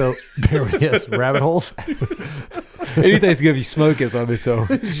with. So, yes, rabbit holes. Anything's good if you smoke it, let me tell.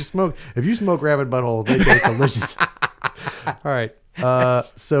 If you smoke rabbit buttholes, they taste delicious. All right.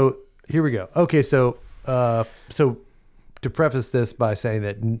 So here we go. Okay. So to preface this by saying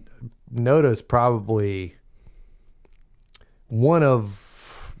that NODA is probably one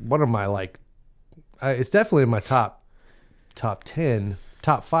of my like, it's definitely in my top 10,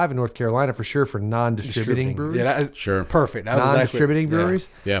 top 5 in North Carolina for sure for non-distributing breweries. Yeah, that is Sure. perfect. That was Non-distributing exactly, breweries.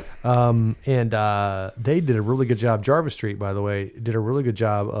 Yeah. And they did a really good job. Jarvis Street, by the way, did a really good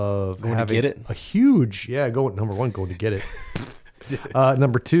job of Going to having get it? a huge, number 1, going to get it.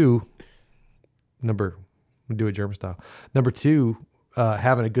 Number 2, we'll do it German style. Number 2,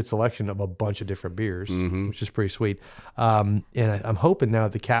 having a good selection of a bunch of different beers, which is pretty sweet. And I'm hoping now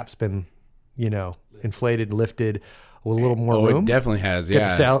the cap's been, inflated, lifted, with a little more room. It definitely has.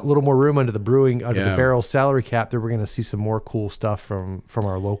 Get Yeah. a little more room under the Yeah. barrel salary cap. That we're going to see some more cool stuff from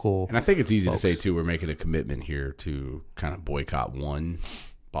our local. And I think it's easy folks. to say, too, we're making a commitment here to kind of boycott one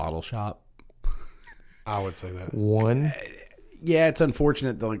bottle shop. I would say that. One. Yeah, it's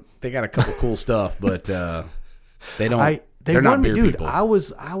unfortunate. They got a couple cool stuff, but they don't. They they're not won me, beer dude. people. I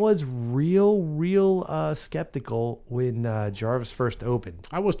was real skeptical when Jarvis first opened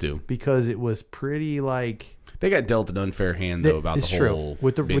I was too. because it was pretty like They got dealt an unfair hand though about it's the true. whole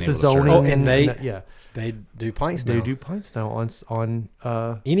with the being able to serve. zoning. Oh, and they yeah, they do pints now. they do pints now on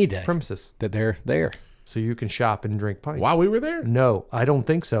any day premises, that they're there. so you can shop and drink pints. While we were there, No, I don't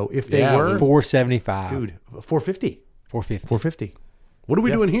think so. If they Yeah, were, $4.75, dude, $4.50. $4.50. $4.50. what are we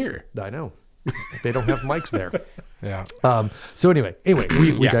Yeah. doing here? I know. They don't have mics there. Yeah, So anyway,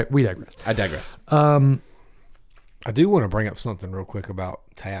 we Yeah. we digress. I digress. I do want to bring up something real quick about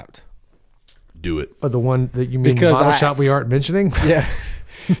Tapped. Do it. The one that you mean Because bottle I- shop we aren't mentioning. Yeah,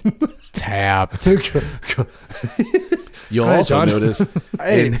 Tapped. You'll Go ahead, also John. notice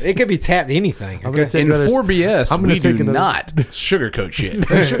Hey, it could be tapped anything. I'm gonna Okay? take in another 4BS, I'm gonna we take do another- not sugarcoat shit.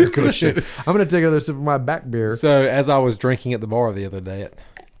 Cool shit. I'm gonna take another sip of my back beer. So as I was drinking at the bar the other day at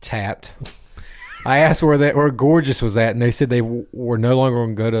Tapped, I asked where Gorgeous was at, and they said they were no longer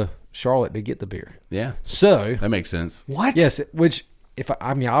going to go to Charlotte to get the beer. Yeah, So that makes sense. What? yes, which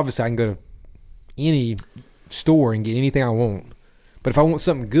I mean obviously I can go to any store and get anything I want, but if I want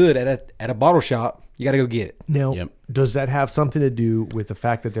something good at a bottle shop, you got to go get it. Now, Yep. does that have something to do with the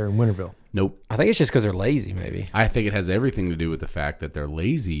fact that they're in Winterville? Nope. I think it's just because they're lazy, maybe. I think it has everything to do with the fact that they're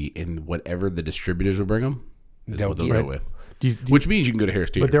lazy, and whatever the distributors will bring them is They'll what they'll get go it. with. Which, Which means you can go to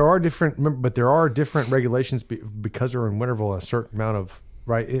Harris Teeter. but there are different. But there are different regulations because they're in Winterville. A certain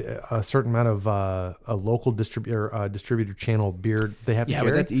amount of a local distributor channel beer they have to yeah,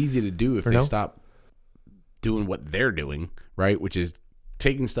 carry. but that's easy to do if Or they no? stop doing what they're doing, right? Which is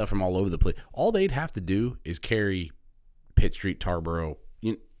taking stuff from all over the place. All they'd have to do is carry Pitt Street, Tarboro.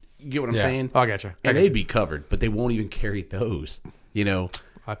 You get what I'm saying? Oh, I gotcha. And they'd be covered, but they won't even carry those. You know,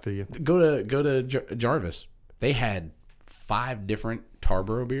 I feel you. go to Jarvis. They had 5 different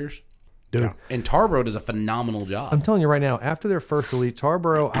Tarboro beers. Dude. And Tarboro does a phenomenal job. I'm telling you right now, after their first release,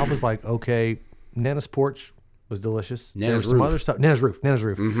 Tarboro, I was like, okay, Nana's Porch was delicious. Nana's there was some Roof. other stuff. Nana's Roof.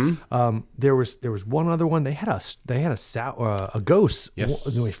 Mm-hmm. There was one other one. They had a ghost.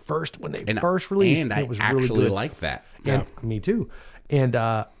 Yes. When they first released. and it I was actually really good. like that. And me too. And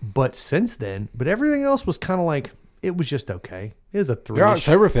but since then, everything else was kind of like it was just okay. It was a 3. Their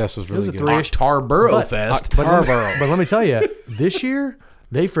Oktoberfest was really a good. 3-ish. Tarboro Fest. But let me tell you, this year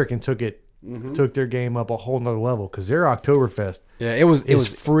they freaking took their game up a whole nother level because their Oktoberfest Yeah, it was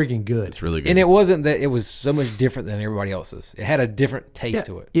freaking good. It's really good. and it wasn't that it was so much different than everybody else's. It had a different taste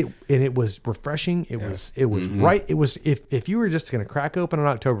to it. It was refreshing. It was right. It was if you were just gonna crack open an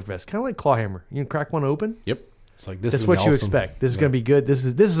Oktoberfest, kind of like Clawhammer, you can crack one open. Yep. It's like this That's is what you awesome. expect. This is gonna be good. This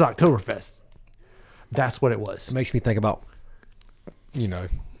is Oktoberfest. That's what it was. It makes me think about,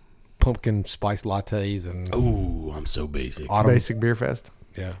 pumpkin spice lattes and Ooh, I'm so basic. autumn. Basic beer fest.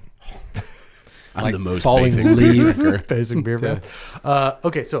 Yeah. I'm like the most falling basic leaves. drinker. Basic beer fest.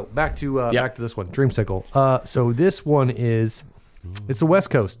 Okay, so back to this one, Dreamsicle. So this one it's a West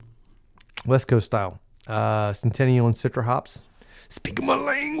Coast style. Centennial and Citra hops. Speaking my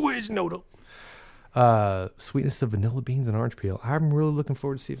language, NODA. Sweetness of vanilla beans and orange peel. I'm really looking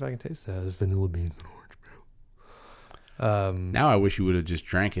forward to see if I can taste that as vanilla beans and orange peel. Now I wish you would have just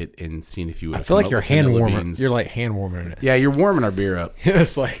drank it and seen if you would I have feel come like up you're with hand vanilla warmer. beans. You're like hand warming it. Yeah, you're warming our beer up.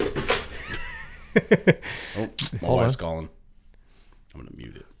 It's like Oh, my Hold wife's on. calling. I'm going to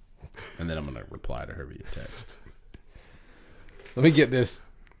mute it. And then I'm going to reply to her via text. let me get this.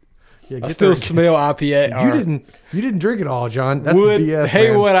 Yeah, I still smell IPA. You didn't drink it all, John. That's Wood. BS.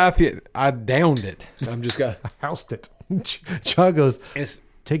 Hey, man. what IPA? I downed it. I'm just got. Housed it. John goes, It's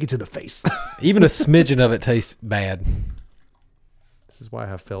take it to the face. even a smidgen of it tastes bad. This is why I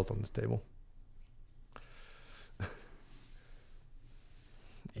have felt on this table.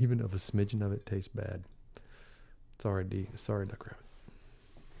 Even if a smidgen of it tastes bad. Sorry, Duck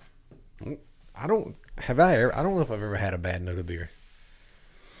Rabbit. I don't know if I've ever had a bad NODA beer.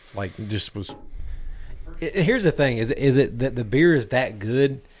 Like just was. Here's the thing: is it that the beer is that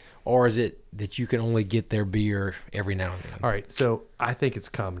good, or is it that you can only get their beer every now and then? All right, so I think it's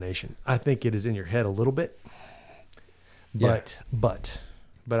a combination. I think it is in your head a little bit, but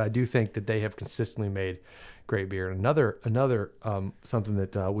I do think that they have consistently made great beer. And another something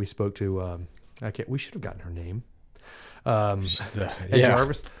that we spoke to. We should have gotten her name. Ed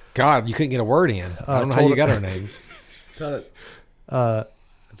Jarvis. God, you couldn't get a word in. I don't know how you got her name.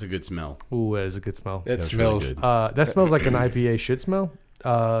 That's a good smell. Ooh, that is a good smell. It That's really smells. good. That smells like an IPA should smell.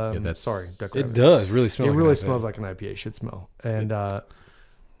 that's- Sorry, Duck It Rabbit. does really smell. It like really an IPA. smells like an IPA should smell. And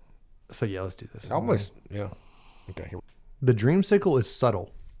so yeah, let's do this. Almost. Yeah. Okay. Here. The Dreamsicle is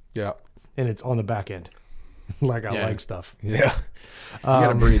subtle Yeah. and it's on the back end. Like I Yeah. like stuff. Yeah. You got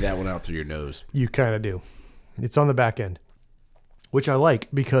to breathe that one out through your nose. You kind of do. It's on the back end, which I like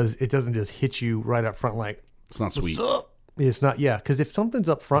because it doesn't just hit you right up front like It's not sweet. It's not, yeah. Because if something's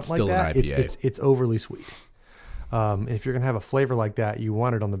up front It's like still an that, IPA. it's overly sweet. And if you're gonna have a flavor like that, you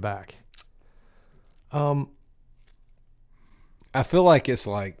want it on the back. I feel like it's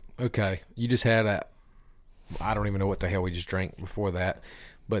like, okay, you just had I don't even know what the hell we just drank before that,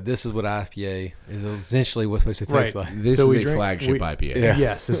 but this is what IPA is essentially what's supposed to taste like. This is a flagship IPA. Yeah.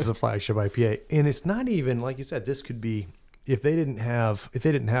 Yes, this is a flagship IPA, and it's not even like you said. This could be if they didn't have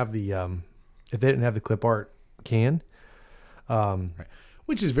the clip art can.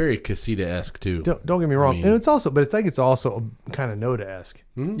 Which is very Casita-esque too. Don't get me wrong, and it's also kind of NODA-esque.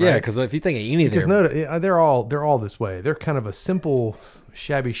 Yeah, because if you think of any of Because them, NODA, they're all this way. They're kind of a simple,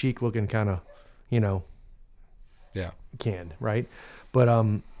 shabby chic looking kind of, yeah, can, right? But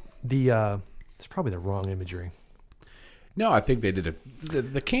it's probably the wrong imagery. No, I think they did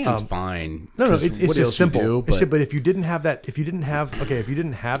the can's fine. No, it's just simple. But But if you didn't have that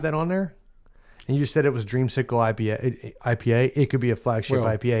on there, and you said it was Dreamsicle IPA, it could be a flagship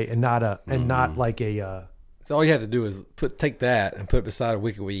IPA and not like a. So all you have to do is take that and put it beside a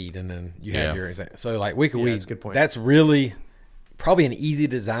Wicked Weed, and then you have your example. So like Wicked Weed, that's a good point. That's really probably an easy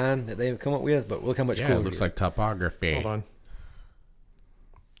design that they've come up with, but look how much cooler it looks like topography. Hold on.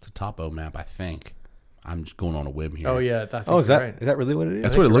 It's a topo map, I think. I'm just going on a whim here. Oh yeah. Is that really what it is?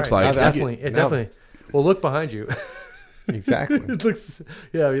 That's what it looks like. Definitely. Well, look behind you. Exactly. It looks.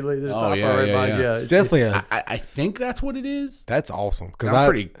 Yeah. I mean, there's top yeah, right yeah, behind you. yeah. It's definitely. I think that's what it is. That's awesome because I'm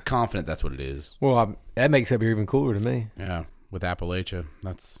pretty confident that's what it is. Well, that makes it even cooler to me. Yeah, with Appalachia,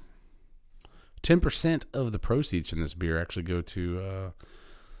 that's 10% of the proceeds from this beer actually go to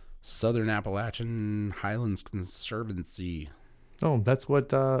Southern Appalachian Highlands Conservancy. Oh, that's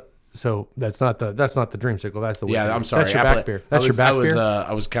what. So that's not the Dreamsicle. That's the I'm sorry. That's your back beer. That's your back beer.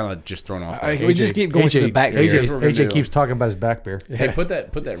 I was kind of just thrown off. We just keep going to the back beer. AJ keeps talking about his back beer. Hey, put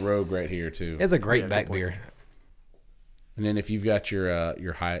that Rogue right here too. It's a great back beer. And then if you've got your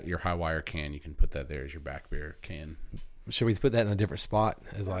HiWire can, you can put that there as your back beer can. Should we put that in a different spot?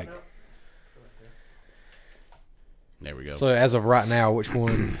 There we go. So as of right now, which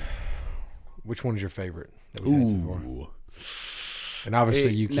one is your favorite? That we've had so far? And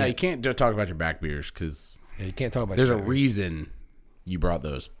obviously you can't talk about your back beers because you can't talk about. There's a reason you brought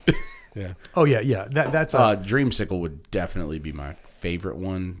those. Yeah. Oh yeah. That's Dreamsicle would definitely be my favorite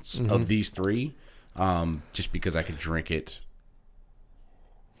one of these three, just because I could drink it.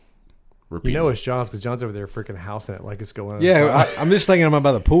 It's John's because John's over there freaking housing it like it's going on. Yeah, I'm just thinking I'm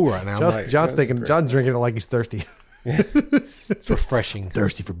by the pool right now. John's drinking it like he's thirsty. It's refreshing.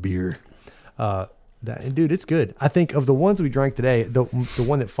 Thirsty for beer. Dude, it's good. I think of the ones we drank today, the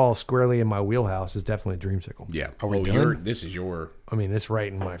one that falls squarely in my wheelhouse is definitely Dreamsicle. Yeah. Are we done? This is your. I mean, it's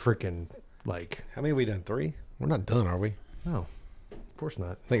right in my freaking like. How many have we done? 3? We're not done, are we? No, of course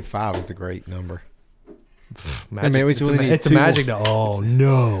not. I think 5 is the great number. Magic. I mean, it's a magic. Oh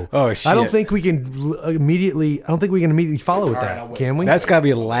no! Oh shit! I don't think we can immediately follow with that. Can we? That's got to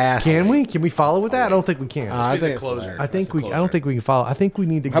be last. Can we? Can we follow with that? I don't think we can. I think closer. I don't think we can follow. I think we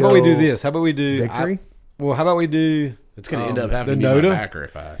need to. How about we do this? How about we do victory? How about we do? It's going to end up having the to be NODA? my backer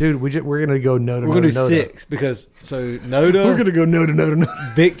if I. Dude, we're going to go NODA. We're going to do 6 because NODA. We're going to go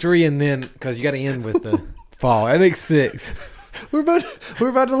NODA. Victory, and then because you got to end with the fall. I think 6. We're about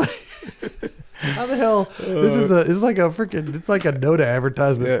to. How the hell? It's like a NODA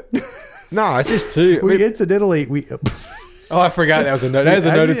advertisement. Yeah. No, it's just 2. Incidentally, I forgot that was a NODA. That is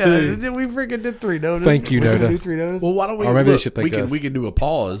a NODA 2. We freaking did 3 NODAs. Thank you, NODA. Do 3 NODAs. Well, why don't we? Or maybe they should think we can do a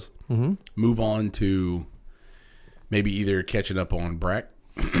pause. Move on to maybe either catching up on Breck.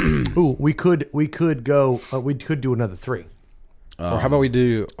 Ooh, we could go. We could do another 3. Or how about we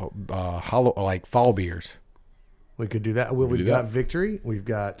do fall beers? We could do that. We've got Victory. We've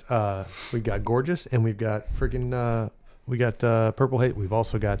got Gorgeous, and we've got freaking Purple Haze. We've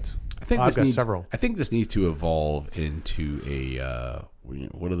also got. I've got several. I think this needs to evolve into a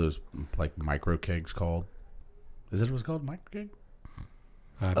what are those like micro kegs called? Is that what it's called? Micro keg?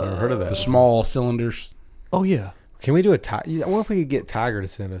 I've never heard of that. The small cylinders. Oh yeah. Can we do I wonder if we could get Tiger to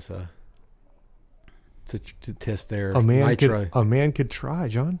send us to test their nitro. A man could try,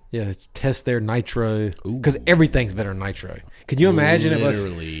 John. Yeah, test their nitro because everything's better than nitro. Could you imagine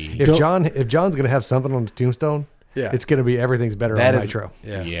if John's gonna have something on his tombstone? Yeah, it's gonna be everything's better on nitro.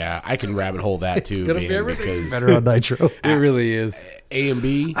 Yeah, I can rabbit hole that too. It's gonna be everything's better on nitro. It really is. A and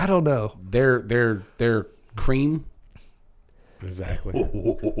B. I don't know. They're cream. Exactly.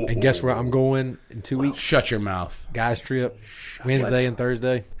 And guess where I'm going in 2 weeks? Shut your mouth. Guys trip. Wednesday and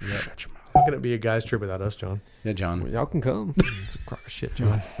Thursday. Shut your mouth. How can it be a guy's trip without us, John? Yeah, John. Well, y'all can come. It's a crock of shit,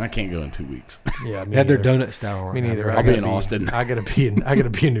 John. I can't go in 2 weeks. Yeah, they had their donut style right. Me neither. I'll be in Austin. I gotta be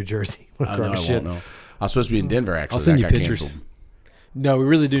in New Jersey. I know. I won't know. I was supposed to be in Denver. Actually, I'll send you pictures. Canceled. No, we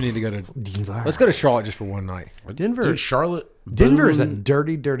really do need to go to. Denver. Let's go to Charlotte just for one night. Denver. Dude, Charlotte. Denver is a Boone.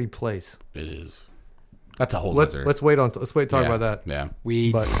 dirty, dirty place. It is. That's a whole Let's other. wait to talk about that. Yeah.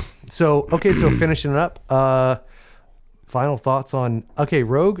 But so finishing it up. Final thoughts on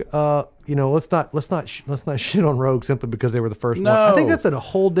Rogue. Let's not shit on Rogue simply because they were the first one. I think that's a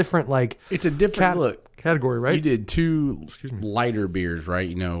whole different It's a different category, right? You did two lighter beers, right?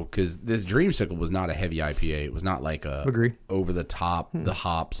 Because this Dreamsicle was not a heavy IPA. It was not like a over the top, the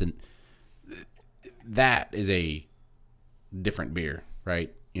hops, and that is a different beer,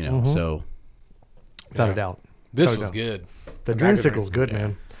 right? So without a doubt, this was good. The Dreamsicle's good, yeah.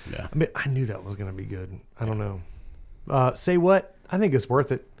 man. Yeah. I mean, I knew that was going to be good. I don't know. Say what? I think it's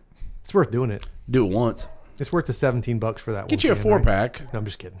worth it. It's worth doing it. Do it once. It's worth the $17 for that. Get you a 4-pack. No, I'm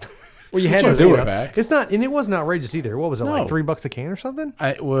just kidding. Well, you had to do it. Back. It's not, and it wasn't outrageous either. What was it, like $3 a can or something? No,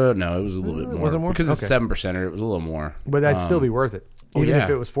 it was a little bit more. Was it more? Because it's 7%er, it was a little more. But that'd still be worth it. Even if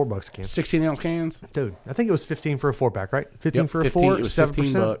it was $4 a can. 16-ounce cans? Dude, I think it was 15 for a 4-pack, right? 15 for a 15, 4, it was 7%.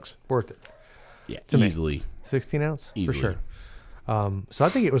 $15. Worth it. Yeah, To me. easily. 16 ounce? Easily. For sure. So I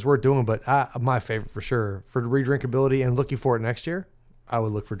think it was worth doing, but my favorite for sure, for redrinkability and looking for it next year, I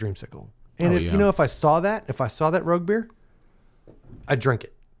would look for Dreamsicle. And if I saw that Rogue beer, I'd drink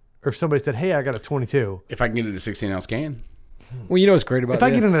it. Or if somebody said, hey, I got a 22. If I can get it a 16-ounce can. Well, you know what's great about If I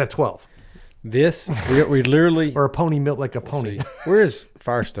get it at a 12. This, we literally... Or a pony milk like a pony. Where is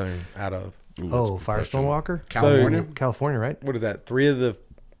Firestone out of? Ooh, Firestone Walker? California? California, right? What is that? 3 of the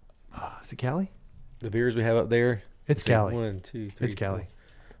Is it Cali? beers we have up there? It's Cali. 1, 2, 3. It's Cali.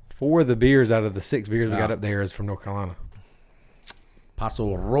 4 of the beers out of the 6 beers we got up there is from North Carolina.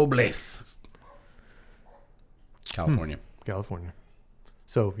 Paso Robles. California. California.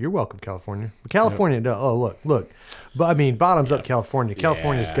 So you're welcome, California. But California, look. But I mean, bottoms up California.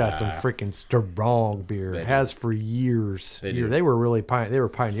 California's got some freaking strong beer. It has for years. They were really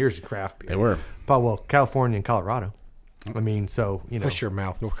pioneers of craft beer. They were. Well, California and Colorado. I mean, so Hush your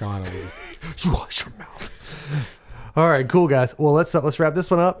mouth, North Carolina. Hush your mouth. All right, cool guys. Well, let's wrap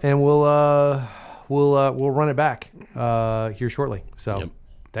this one up, and we'll run it back here shortly. So,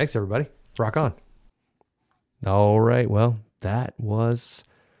 Thanks everybody. Rock on. All right. Well, that was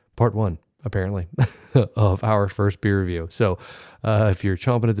part 1, apparently, of our first beer review. So, if you're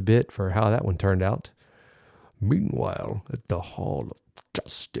chomping at the bit for how that one turned out, meanwhile, at the Hall of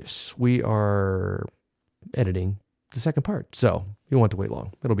Justice, we are editing the second part. So, you don't want to wait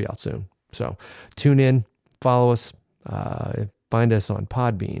long. It'll be out soon. So, tune in, follow us, find us on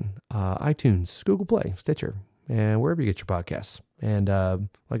Podbean, iTunes, Google Play, Stitcher, and wherever you get your podcasts. And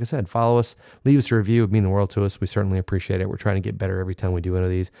like I said, follow us, leave us a review. It would mean the world to us. We certainly appreciate it. We're trying to get better every time we do one of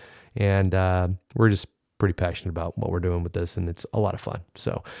these. And we're just pretty passionate about what we're doing with this, and it's a lot of fun.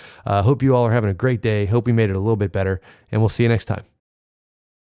 So hope you all are having a great day. Hope we made it a little bit better, and we'll see you next time.